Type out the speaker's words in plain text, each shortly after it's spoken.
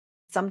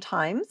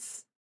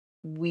sometimes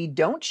we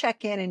don't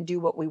check in and do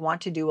what we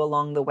want to do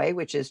along the way,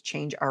 which is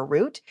change our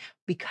route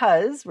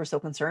because we're so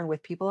concerned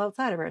with people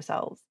outside of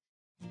ourselves.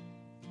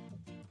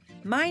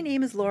 My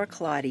name is Laura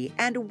Claudia,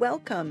 and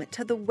welcome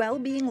to the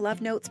Wellbeing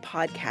Love Notes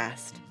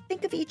podcast.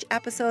 Think of each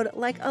episode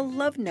like a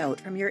love note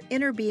from your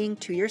inner being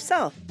to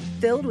yourself,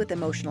 filled with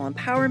emotional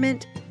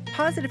empowerment,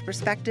 positive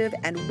perspective,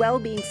 and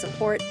well-being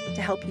support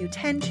to help you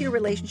tend to your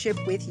relationship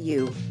with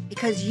you,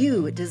 because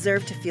you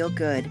deserve to feel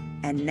good.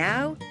 And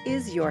now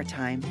is your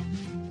time.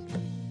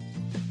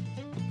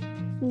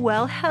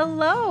 Well,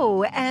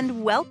 hello,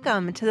 and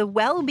welcome to the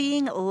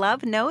Wellbeing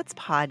Love Notes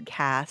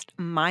podcast.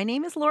 My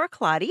name is Laura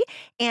Claudia,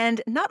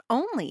 and not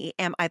only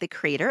am I the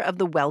creator of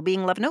the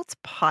Wellbeing Love Notes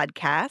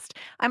podcast,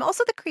 I'm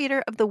also the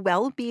creator of the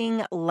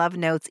Wellbeing Love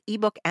Notes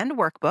ebook and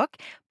workbook.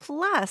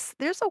 Plus,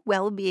 there's a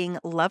Wellbeing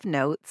Love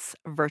Notes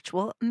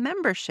virtual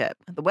membership,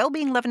 the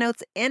Wellbeing Love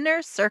Notes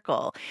Inner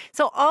Circle.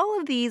 So all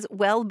of these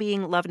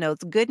Wellbeing Love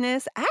Notes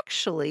goodness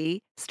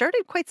actually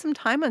started quite some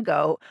time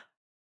ago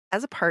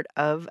as a part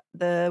of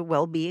the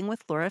Wellbeing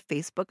with Laura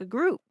Facebook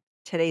group.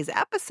 Today's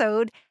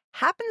episode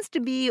happens to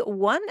be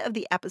one of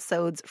the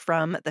episodes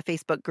from the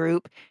Facebook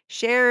group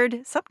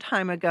shared some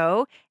time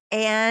ago.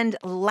 And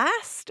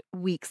last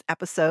week's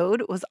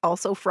episode was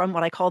also from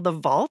what I call the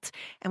vault.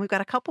 And we've got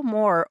a couple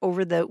more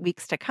over the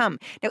weeks to come.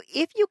 Now,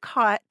 if you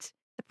caught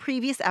the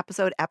previous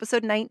episode,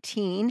 episode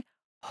 19,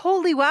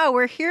 holy wow,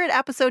 we're here at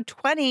episode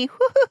 20.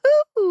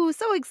 Woo-hoo-hoo,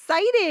 so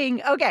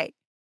exciting. Okay,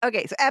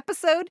 so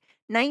episode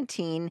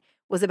 19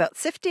 was about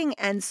sifting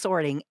and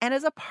sorting. And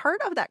as a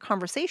part of that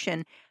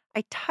conversation,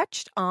 I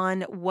touched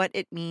on what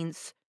it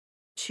means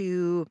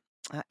to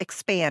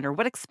expand, or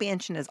what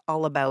expansion is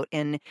all about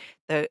in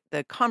the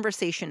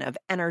conversation of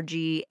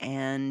energy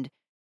and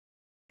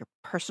your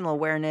personal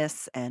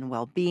awareness and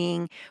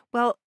well-being.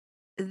 Well,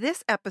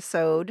 this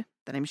episode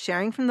that I'm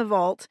sharing from the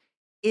vault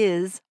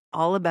is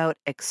all about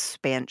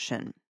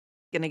expansion.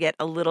 Going to get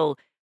a little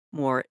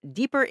more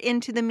deeper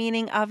into the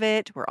meaning of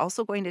it. We're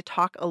also going to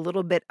talk a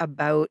little bit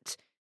about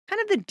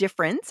kind of the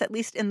difference, at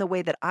least in the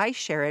way that I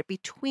share it,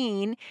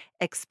 between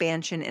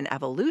expansion and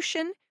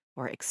evolution,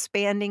 or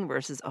expanding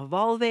versus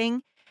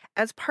evolving.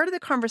 As part of the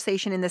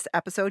conversation in this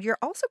episode, you're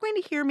also going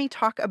to hear me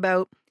talk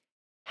about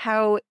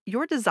how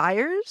your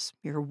desires,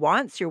 your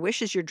wants, your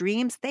wishes, your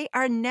dreams, they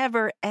are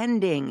never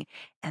ending.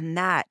 And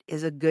that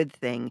is a good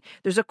thing.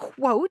 There's a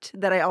quote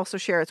that I also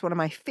share. It's one of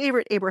my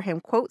favorite Abraham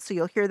quotes, so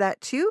you'll hear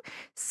that too.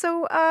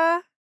 So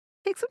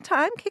take some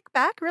time, kick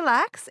back,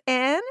 relax,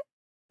 and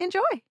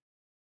enjoy.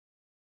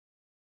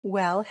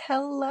 Well,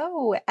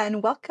 hello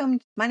and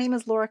welcome. My name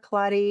is Laura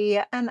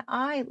Claudia, and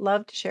I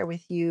love to share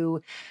with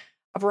you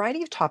a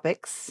variety of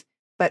topics,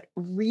 but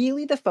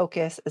really the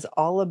focus is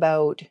all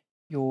about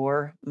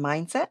your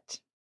mindset,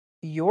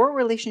 your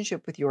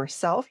relationship with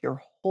yourself,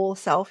 your whole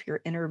self, your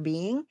inner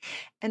being.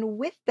 And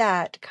with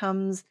that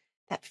comes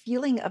that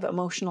feeling of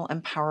emotional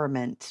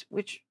empowerment,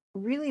 which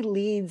really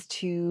leads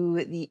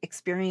to the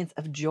experience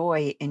of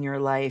joy in your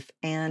life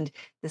and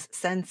this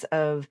sense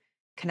of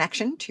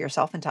connection to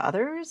yourself and to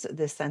others,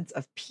 this sense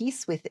of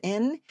peace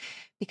within,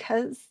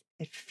 because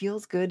it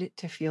feels good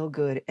to feel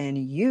good. And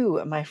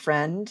you, my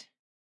friend,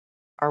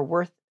 are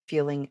worth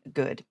feeling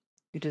good.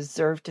 You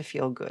deserve to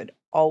feel good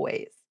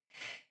always.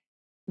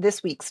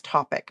 This week's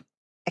topic,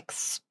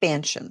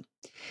 expansion.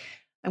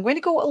 I'm going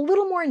to go a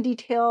little more in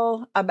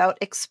detail about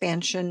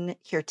expansion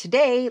here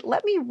today.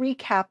 Let me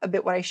recap a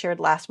bit what I shared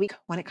last week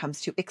when it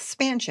comes to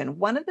expansion.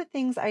 One of the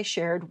things I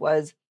shared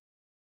was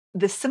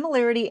the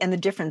similarity and the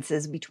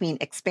differences between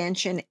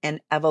expansion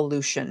and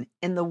evolution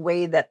in the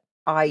way that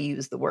I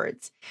use the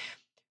words.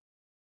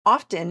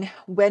 Often,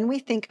 when we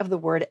think of the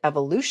word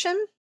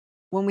evolution,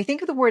 we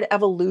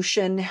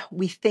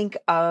think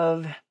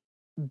of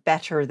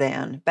better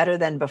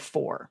than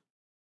before.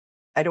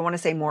 I don't want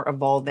to say more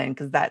evolved than,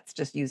 because that's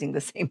just using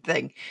the same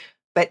thing,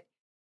 but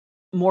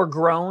more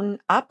grown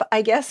up,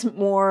 I guess,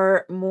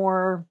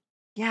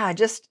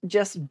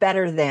 just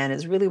better than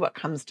is really what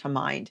comes to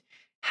mind.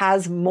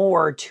 Has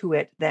more to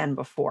it than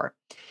before.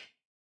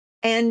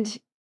 And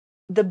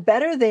the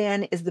better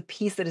than is the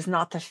piece that is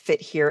not the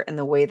fit here in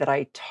the way that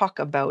I talk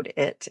about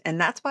it. And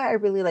that's why I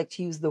really like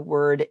to use the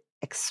word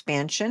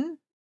expansion,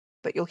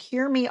 but you'll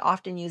hear me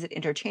often use it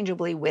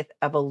interchangeably with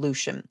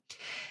evolution.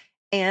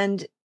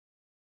 And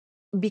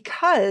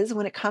because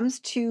when it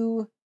comes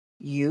to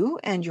you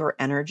and your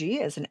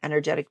energy as an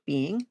energetic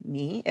being,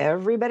 me,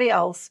 everybody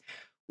else,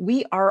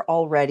 we are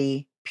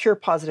already pure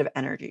positive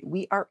energy.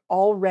 We are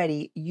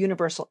already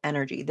universal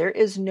energy. There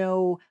is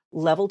no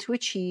level to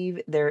achieve.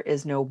 There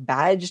is no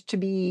badge to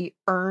be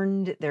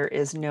earned. There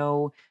is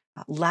no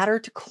ladder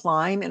to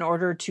climb in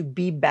order to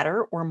be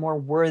better or more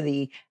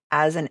worthy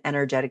as an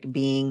energetic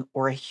being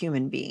or a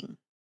human being.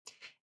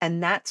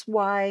 And that's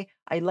why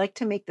I like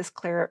to make this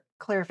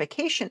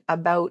clarification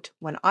about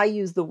when I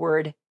use the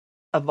word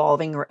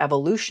evolving or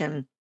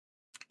evolution.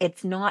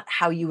 It's not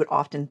how you would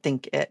often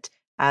think it,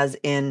 as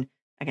in,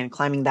 again,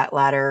 climbing that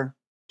ladder,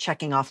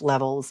 checking off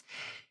levels.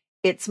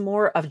 It's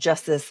more of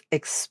just this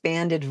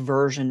expanded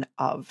version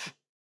of.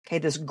 Okay,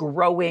 this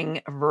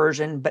growing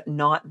version, but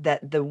not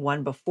that the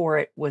one before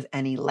it was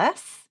any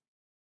less,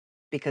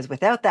 because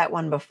without that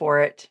one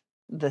before it,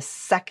 the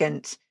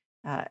second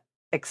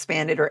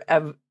expanded or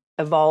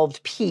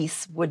evolved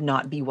piece would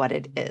not be what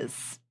it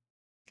is.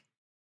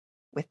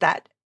 With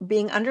that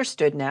being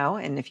understood now,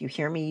 and if you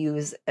hear me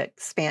use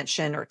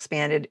expansion or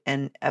expanded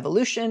and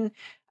evolution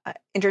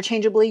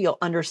interchangeably, you'll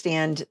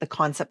understand the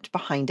concept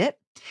behind it.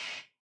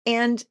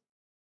 And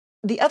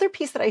the other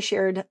piece that I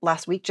shared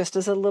last week, just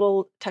as a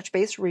little touch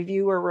base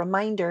review or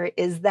reminder,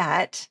 is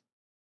that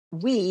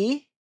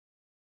we,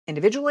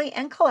 individually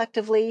and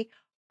collectively,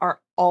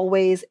 are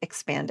always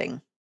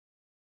expanding.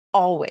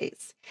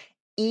 Always.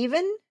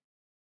 Even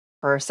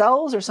for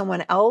ourselves or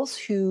someone else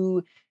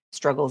who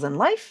struggles in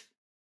life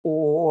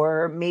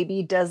or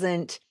maybe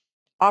doesn't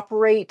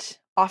operate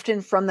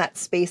often from that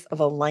space of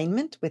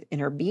alignment with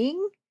inner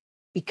being,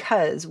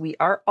 because we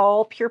are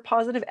all pure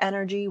positive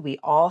energy. We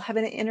all have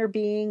an inner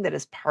being that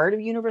is part of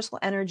universal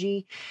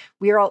energy.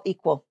 We are all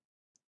equal.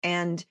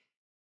 And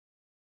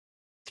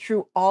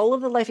through all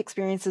of the life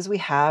experiences we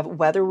have,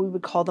 whether we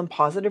would call them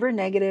positive or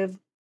negative,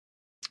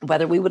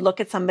 whether we would look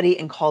at somebody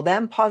and call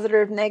them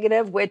positive or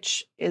negative,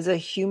 which is a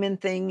human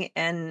thing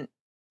and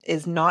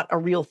is not a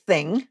real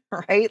thing,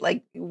 right?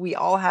 Like we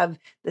all have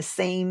the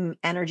same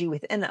energy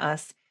within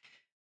us.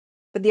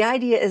 But the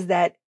idea is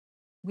that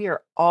we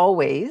are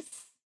always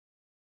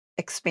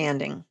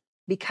expanding,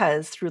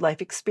 because through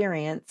life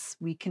experience,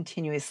 we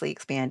continuously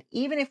expand.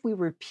 Even if we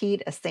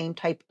repeat a same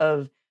type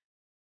of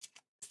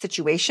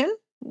situation,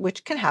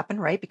 which can happen,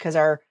 right? Because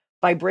our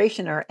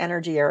vibration, our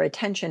energy, our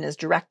attention is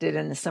directed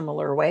in a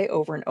similar way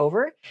over and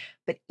over.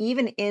 But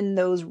even in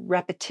those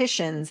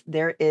repetitions,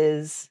 there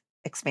is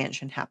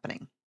expansion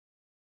happening.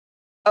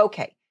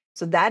 Okay,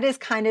 so that is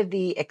kind of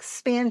the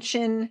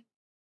expansion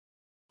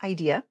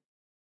idea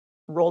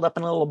rolled up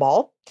in a little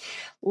ball.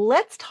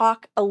 Let's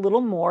talk a little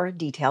more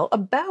detail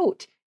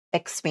about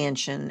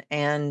expansion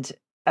and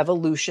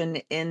evolution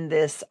in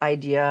this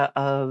idea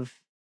of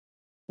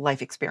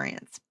life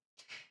experience.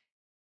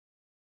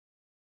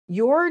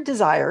 Your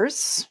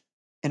desires,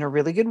 in a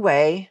really good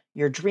way,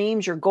 your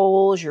dreams, your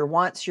goals, your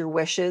wants, your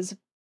wishes,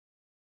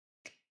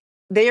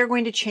 they are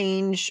going to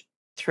change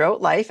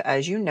throughout life,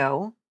 as you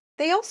know.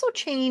 They also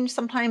change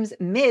sometimes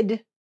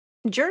mid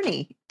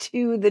journey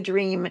to the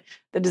dream,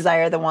 the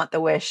desire, the want, the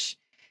wish.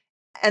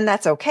 And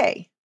that's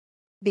okay,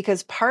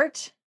 because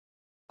part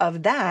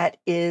of that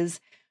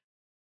is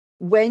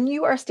when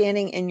you are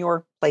standing in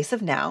your place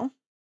of now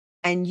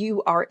and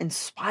you are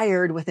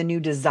inspired with a new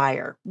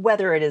desire,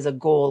 whether it is a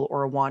goal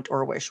or a want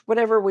or a wish,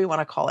 whatever we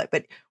want to call it,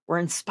 but we're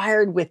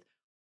inspired with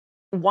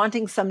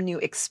wanting some new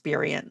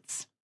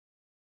experience.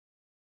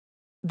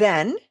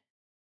 Then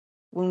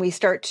when we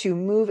start to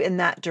move in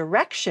that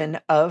direction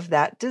of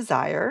that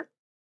desire,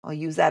 I'll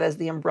use that as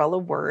the umbrella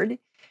word.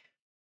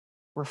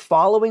 We're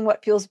following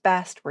what feels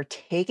best. We're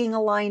taking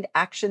aligned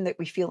action that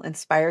we feel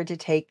inspired to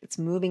take that's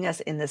moving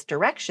us in this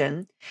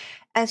direction.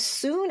 As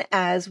soon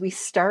as we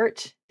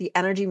start the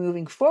energy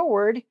moving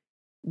forward,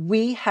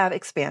 we have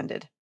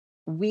expanded.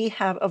 We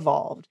have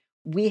evolved.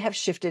 We have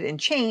shifted and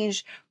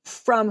changed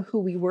from who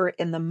we were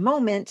in the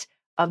moment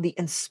of the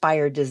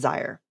inspired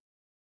desire,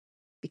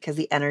 because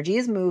the energy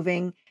is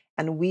moving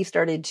and we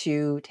started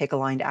to take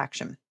aligned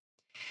action.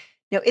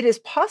 Now, it is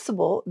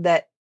possible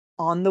that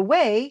on the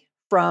way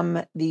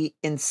from the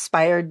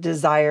inspired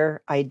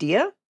desire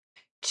idea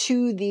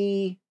to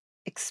the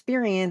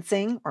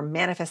experiencing or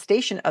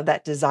manifestation of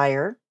that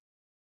desire,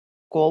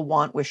 goal,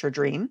 want, wish, or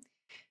dream,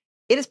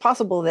 it is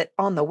possible that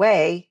on the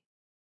way,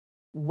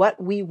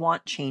 what we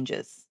want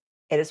changes.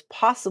 It is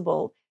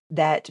possible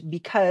that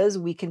because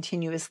we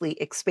continuously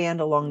expand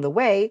along the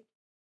way,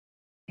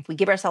 if we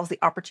give ourselves the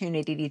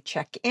opportunity to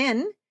check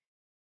in,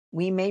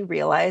 we may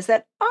realize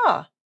that,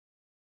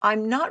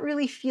 I'm not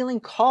really feeling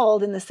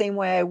called in the same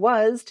way I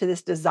was to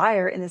this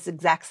desire in this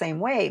exact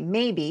same way.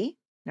 Maybe,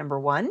 number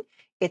one,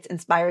 it's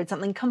inspired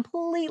something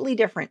completely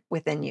different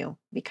within you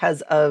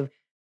because of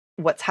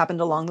what's happened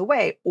along the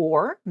way.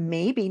 Or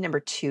maybe, number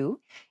two,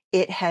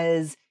 it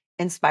has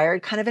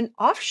inspired kind of an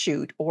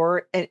offshoot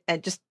or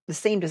just the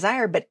same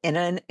desire, but in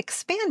an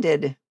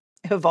expanded,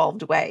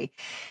 evolved way.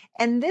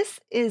 And this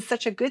is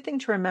such a good thing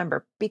to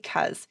remember,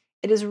 because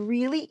it is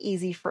really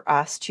easy for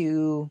us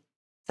to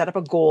set up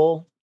a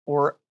goal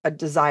or a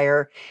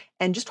desire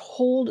and just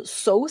hold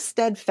so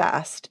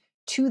steadfast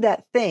to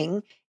that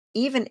thing,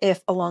 even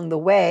if along the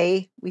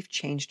way we've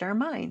changed our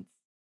minds.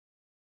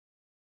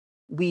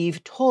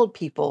 We've told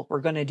people we're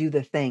going to do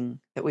the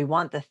thing, that we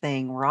want the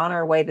thing, we're on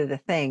our way to the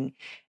thing.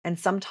 And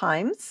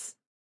sometimes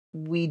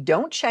we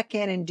don't check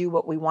in and do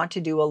what we want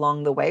to do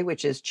along the way,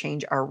 which is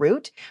change our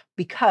route,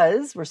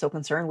 because we're so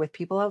concerned with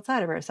people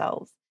outside of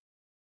ourselves.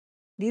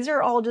 These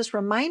are all just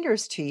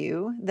reminders to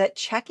you that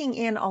checking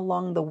in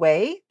along the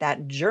way,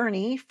 that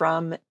journey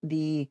from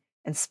the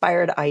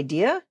inspired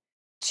idea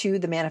to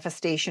the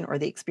manifestation or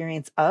the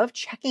experience of,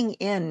 checking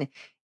in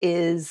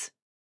is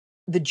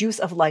the juice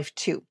of life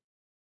too,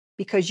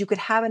 because you could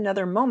have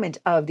another moment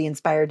of the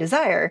inspired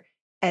desire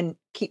and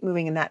keep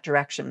moving in that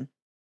direction.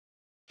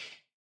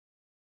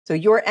 So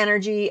your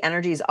energy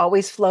is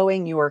always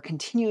flowing. You are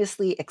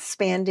continuously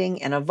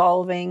expanding and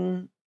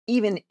evolving,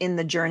 even in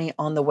the journey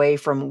on the way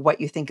from what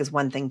you think is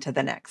one thing to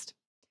the next.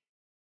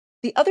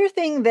 The other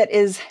thing that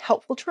is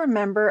helpful to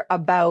remember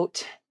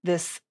about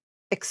this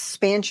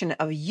expansion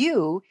of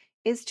you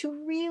is to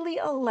really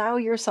allow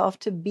yourself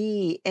to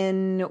be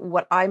in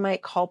what I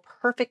might call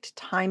perfect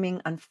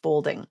timing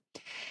unfolding.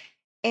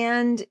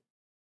 And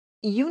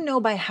you know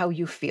by how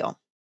you feel.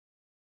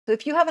 So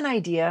if you have an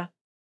idea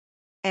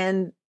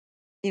and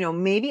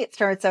maybe it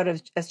starts out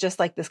as just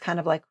like this kind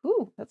of like,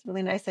 ooh, that's a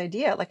really nice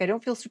idea. Like I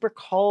don't feel super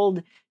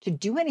called to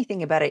do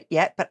anything about it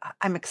yet, but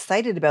I'm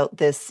excited about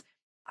this.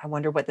 I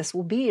wonder what this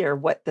will be or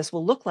what this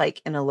will look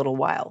like in a little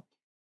while.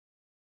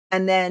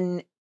 And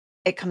then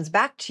it comes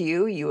back to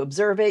you, you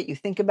observe it, you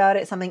think about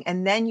it, something,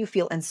 and then you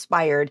feel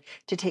inspired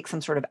to take some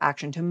sort of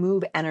action, to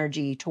move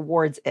energy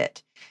towards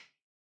it.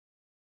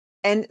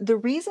 And the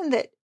reason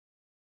that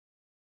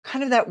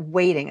kind of that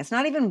waiting, it's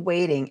not even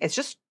waiting, it's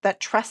just that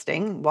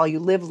trusting while you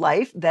live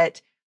life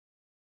that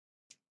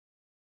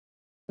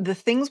the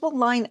things will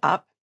line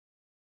up,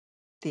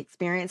 the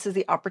experiences,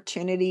 the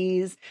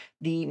opportunities,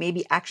 the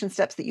maybe action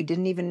steps that you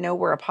didn't even know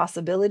were a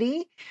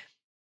possibility.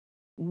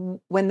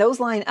 When those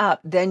line up,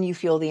 then you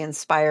feel the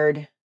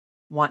inspired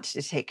want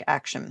to take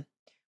action.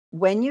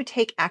 When you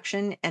take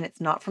action and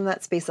it's not from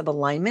that space of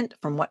alignment,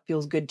 from what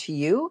feels good to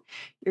you,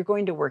 you're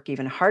going to work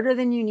even harder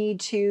than you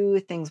need to.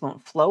 Things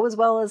won't flow as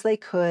well as they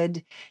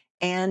could.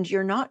 And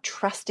you're not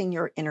trusting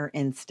your inner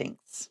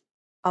instincts.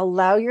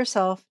 Allow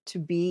yourself to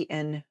be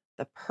in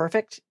the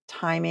perfect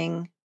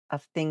timing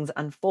of things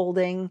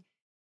unfolding.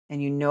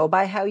 And you know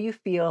by how you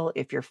feel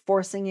if you're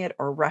forcing it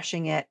or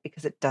rushing it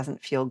because it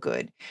doesn't feel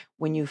good.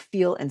 When you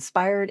feel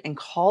inspired and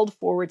called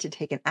forward to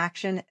take an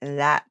action,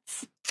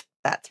 that's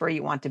where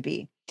you want to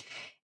be.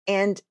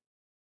 And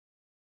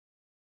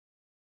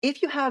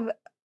if you have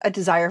a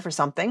desire for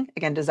something,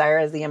 again, desire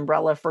as the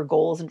umbrella for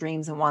goals and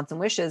dreams and wants and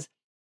wishes,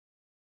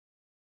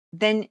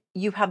 then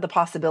you have the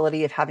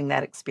possibility of having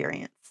that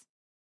experience.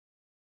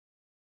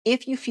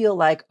 If you feel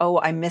like, oh,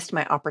 I missed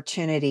my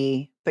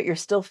opportunity, but you're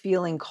still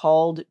feeling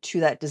called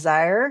to that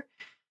desire,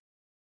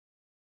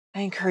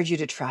 I encourage you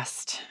to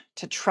trust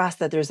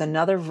that there's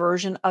another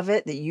version of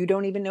it that you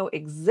don't even know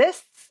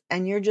exists.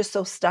 And you're just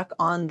so stuck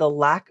on the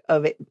lack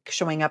of it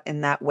showing up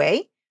in that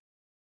way.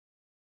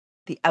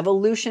 The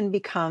evolution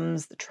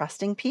becomes the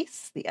trusting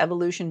piece. The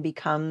evolution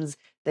becomes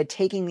the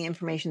taking the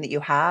information that you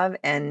have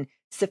and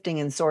sifting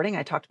and sorting.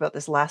 I talked about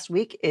this last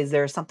week. Is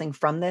there something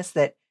from this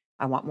that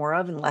I want more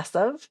of and less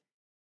of?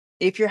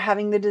 If you're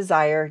having the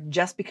desire,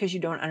 just because you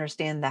don't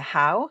understand the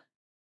how,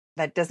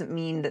 that doesn't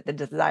mean that the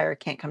desire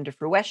can't come to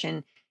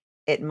fruition.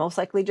 It most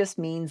likely just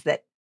means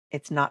that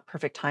it's not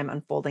perfect time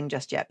unfolding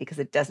just yet because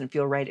it doesn't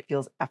feel right. It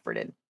feels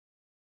efforted.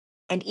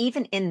 And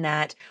even in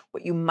that,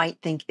 what you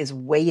might think is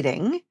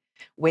waiting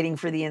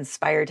for the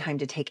inspired time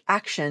to take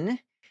action,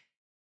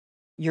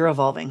 you're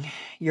evolving,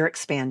 you're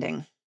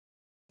expanding.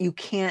 You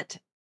can't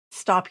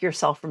stop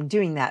yourself from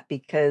doing that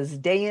because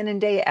day in and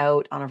day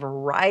out on a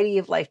variety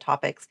of life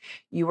topics,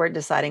 you are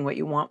deciding what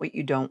you want, what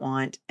you don't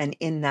want. And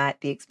in that,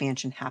 the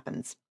expansion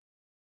happens.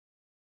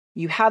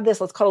 You have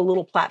this, let's call it a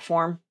little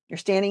platform. You're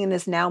standing in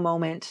this now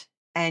moment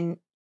and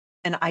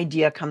an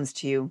idea comes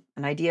to you,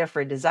 an idea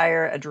for a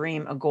desire, a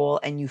dream, a goal,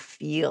 and you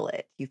feel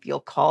it. You feel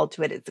called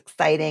to it. It's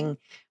exciting.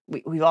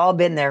 We've all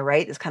been there,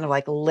 right? It's kind of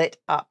like lit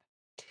up.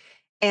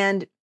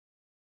 And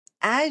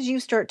as you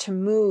start to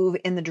move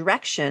in the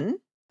direction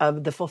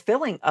of the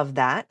fulfilling of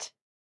that,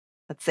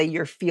 let's say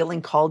you're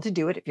feeling called to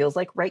do it. It feels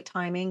like right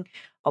timing,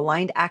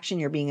 aligned action.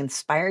 You're being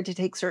inspired to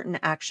take certain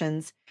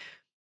actions.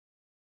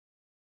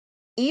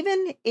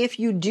 Even if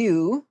you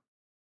do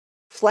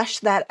flesh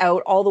that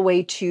out all the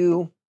way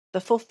to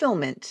the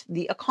fulfillment,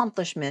 the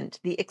accomplishment,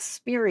 the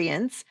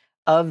experience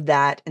of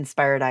that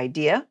inspired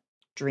idea,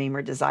 dream,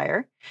 or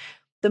desire,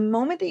 the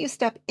moment that you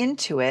step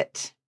into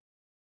it,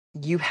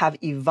 you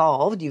have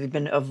evolved. You've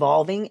been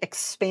evolving,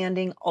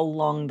 expanding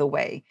along the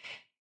way.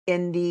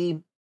 In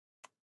the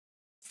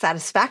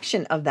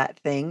satisfaction of that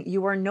thing,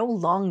 you are no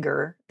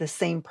longer the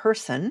same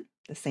person,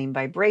 the same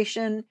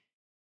vibration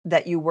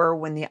that you were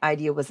when the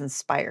idea was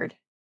inspired,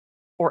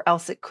 or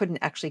else it couldn't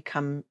actually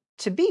come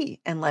to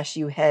be unless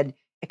you had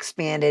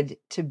expanded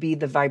to be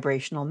the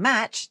vibrational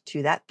match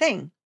to that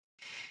thing.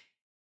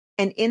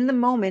 And in the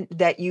moment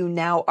that you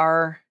now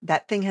are,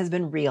 that thing has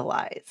been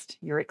realized,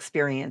 you're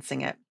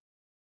experiencing it.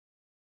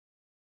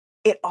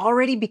 It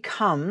already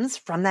becomes,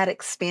 from that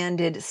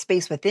expanded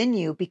space within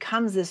you,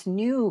 becomes this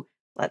new,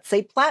 let's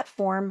say,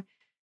 platform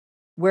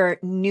where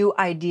new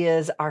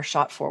ideas are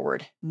shot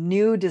forward,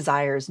 new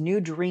desires, new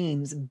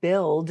dreams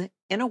build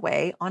in a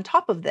way on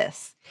top of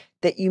this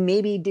that you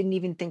maybe didn't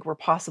even think were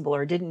possible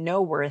or didn't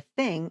know were a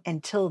thing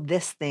until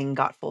this thing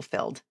got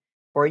fulfilled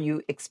or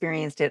you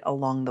experienced it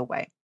along the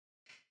way.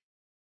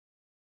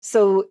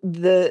 So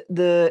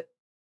the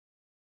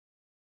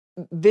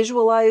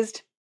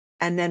visualized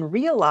and then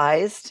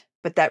realized,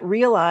 but that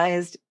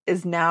realized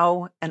is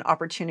now an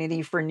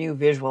opportunity for new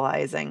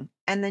visualizing.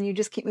 And then you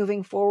just keep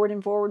moving forward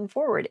and forward and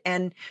forward.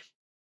 And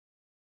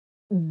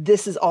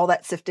this is all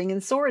that sifting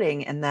and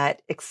sorting and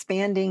that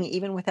expanding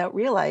even without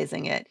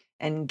realizing it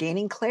and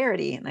gaining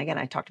clarity. And again,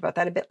 I talked about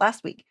that a bit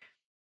last week.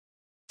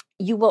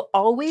 You will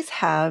always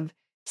have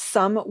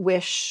some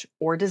wish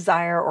or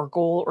desire or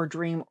goal or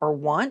dream or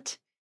want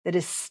that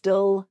is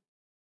still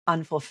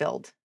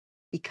unfulfilled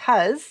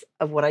because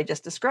of what I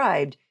just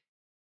described.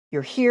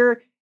 You're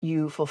here,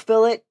 you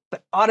fulfill it,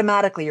 but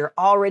automatically you're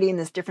already in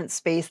this different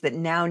space that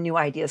now new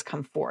ideas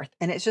come forth.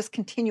 And it's just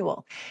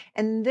continual.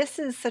 And this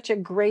is such a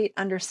great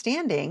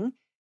understanding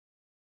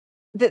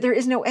that there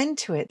is no end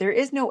to it. There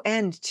is no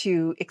end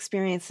to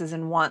experiences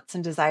and wants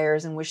and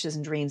desires and wishes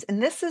and dreams.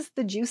 And this is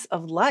the juice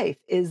of life,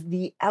 is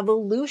the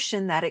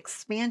evolution, that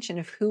expansion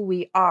of who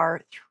we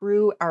are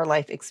through our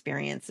life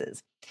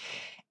experiences.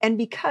 And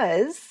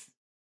because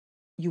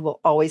you will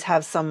always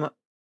have some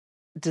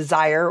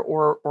desire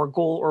or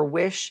goal or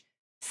wish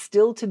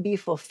still to be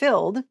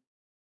fulfilled.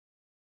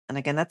 And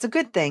again, that's a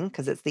good thing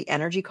because it's the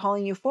energy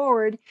calling you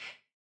forward.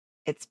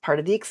 It's part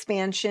of the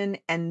expansion.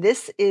 And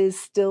this is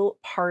still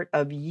part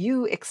of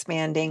you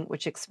expanding,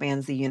 which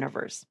expands the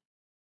universe.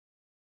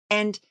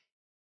 And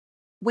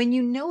when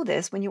you know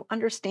this, when you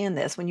understand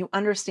this, when you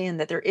understand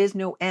that there is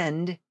no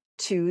end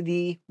to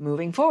the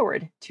moving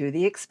forward, to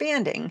the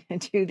expanding,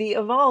 to the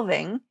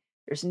evolving,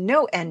 there's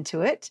no end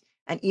to it.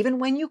 And even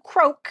when you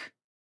croak,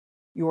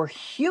 your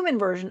human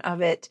version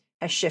of it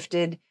has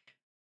shifted,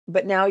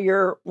 but now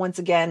you're once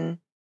again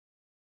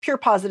pure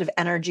positive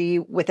energy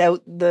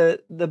without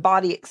the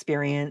body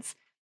experience,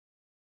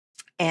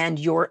 and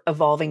you're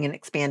evolving and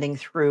expanding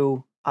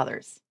through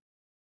others.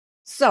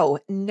 So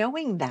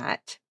knowing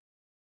that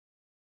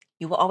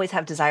you will always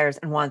have desires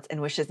and wants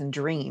and wishes and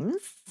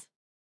dreams,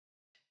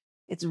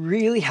 it's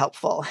really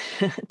helpful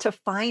to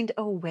find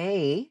a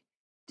way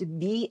to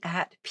be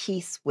at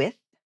peace with,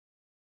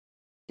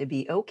 to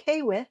be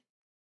okay with,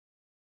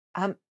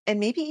 and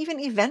maybe even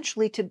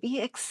eventually to be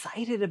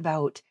excited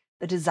about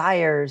the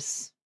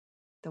desires,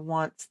 the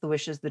wants, the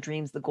wishes, the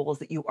dreams, the goals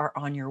that you are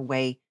on your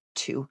way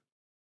to,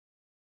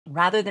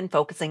 rather than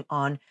focusing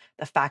on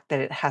the fact that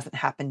it hasn't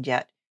happened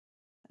yet,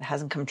 it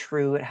hasn't come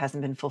true, it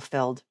hasn't been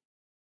fulfilled.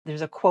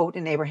 There's a quote,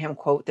 an Abraham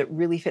quote, that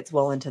really fits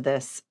well into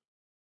this.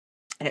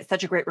 And it's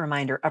such a great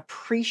reminder: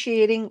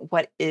 appreciating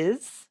what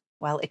is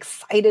while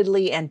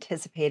excitedly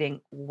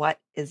anticipating what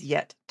is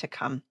yet to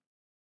come.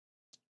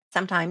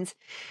 Sometimes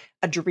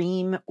a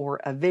dream or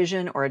a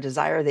vision or a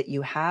desire that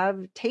you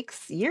have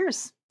takes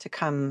years to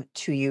come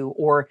to you,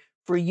 or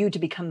for you to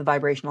become the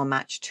vibrational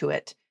match to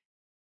it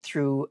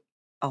through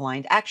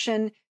aligned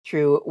action,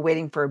 through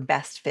waiting for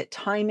best fit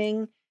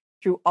timing,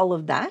 through all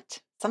of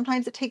that.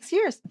 Sometimes it takes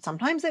years.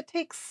 Sometimes it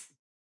takes,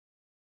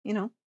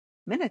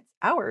 minutes,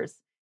 hours.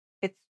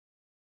 It's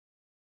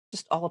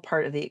just all a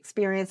part of the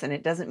experience. And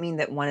it doesn't mean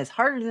that one is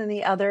harder than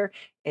the other.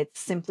 It's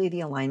simply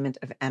the alignment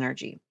of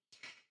energy.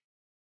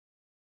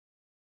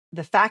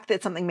 The fact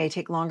that something may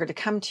take longer to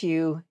come to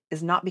you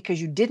is not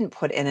because you didn't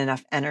put in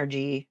enough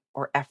energy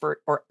or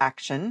effort or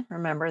action.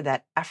 Remember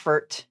that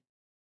effort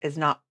is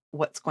not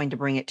what's going to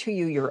bring it to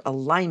you. Your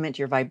alignment,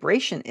 your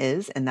vibration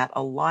is, and that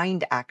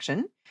aligned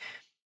action.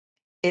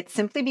 It's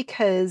simply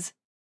because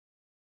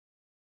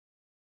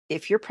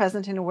if you're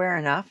present and aware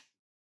enough,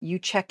 you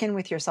check in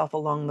with yourself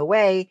along the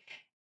way,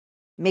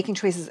 making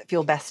choices that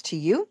feel best to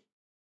you,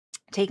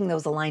 taking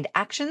those aligned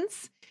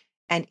actions.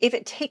 And if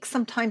it takes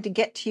some time to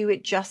get to you,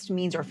 it just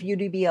means, or for you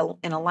to be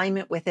in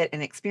alignment with it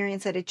and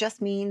experience it, it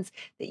just means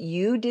that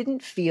you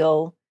didn't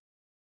feel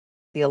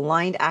the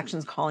aligned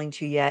actions calling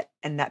to you yet.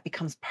 And that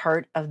becomes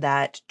part of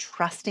that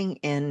trusting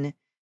in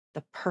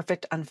the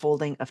perfect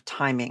unfolding of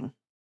timing,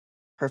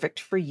 perfect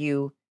for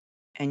you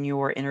and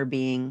your inner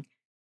being.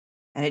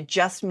 And it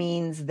just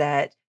means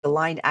that the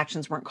aligned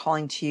actions weren't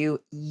calling to you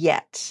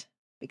yet.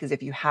 Because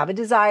if you have a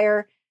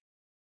desire,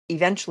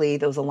 eventually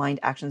those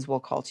aligned actions will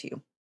call to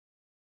you.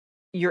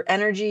 Your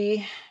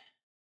energy,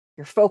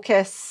 your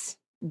focus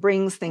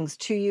brings things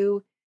to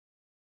you,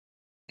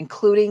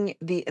 including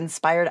the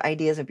inspired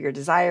ideas of your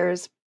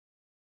desires.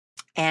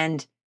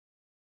 And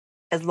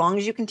as long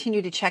as you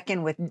continue to check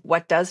in with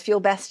what does feel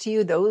best to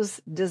you,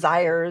 those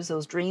desires,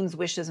 those dreams,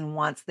 wishes, and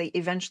wants, they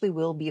eventually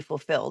will be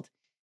fulfilled.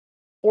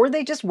 Or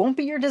they just won't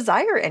be your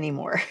desire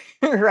anymore,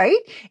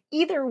 right?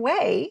 Either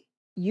way,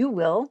 you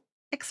will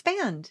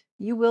expand.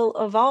 You will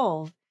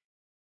evolve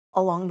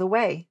along the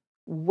way.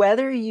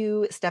 Whether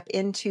you step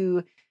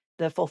into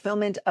the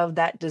fulfillment of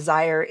that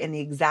desire in the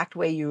exact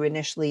way you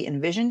initially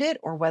envisioned it,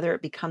 or whether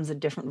it becomes a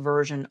different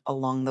version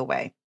along the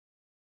way.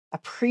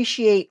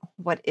 Appreciate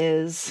what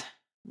is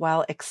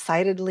while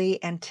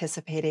excitedly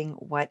anticipating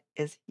what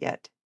is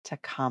yet to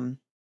come.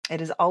 It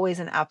is always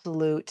an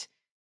absolute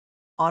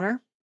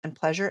honor and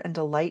pleasure and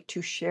delight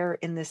to share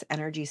in this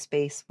energy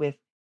space with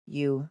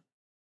you.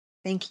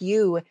 Thank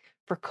you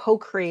for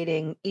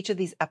co-creating each of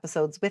these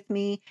episodes with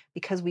me,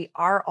 because we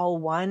are all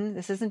one.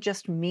 This isn't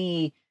just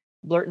me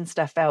blurting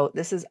stuff out.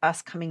 This is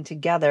us coming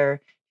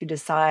together to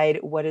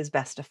decide what is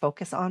best to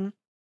focus on.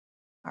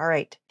 All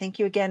right. Thank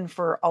you again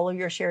for all of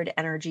your shared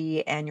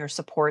energy and your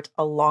support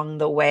along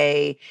the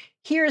way.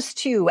 Here's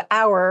to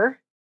our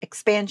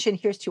expansion.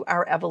 Here's to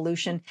our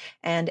evolution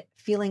and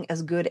feeling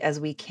as good as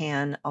we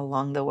can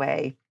along the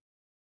way.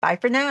 Bye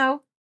for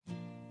now.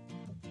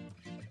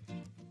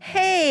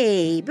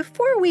 Hey,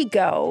 before we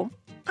go,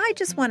 I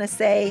just want to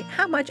say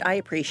how much I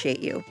appreciate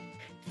you.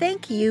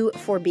 Thank you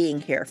for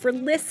being here, for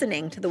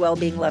listening to the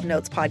Wellbeing Love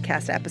Notes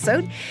podcast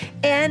episode.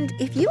 And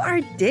if you are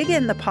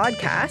digging the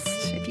podcast,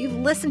 if you've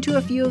listened to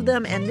a few of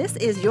them and this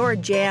is your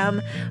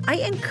jam, I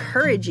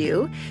encourage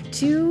you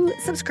to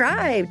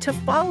subscribe, to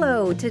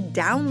follow, to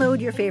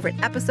download your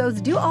favorite episodes,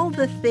 do all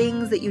the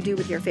things that you do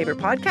with your favorite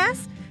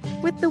podcasts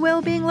with the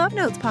Wellbeing Love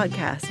Notes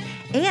podcast.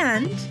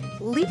 And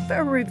leave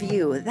a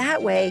review.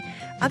 That way,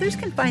 others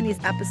can find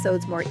these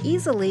episodes more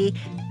easily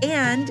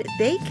and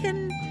they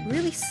can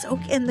really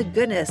soak in the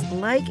goodness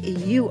like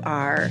you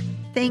are.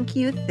 Thank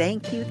you,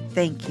 thank you,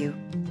 thank you.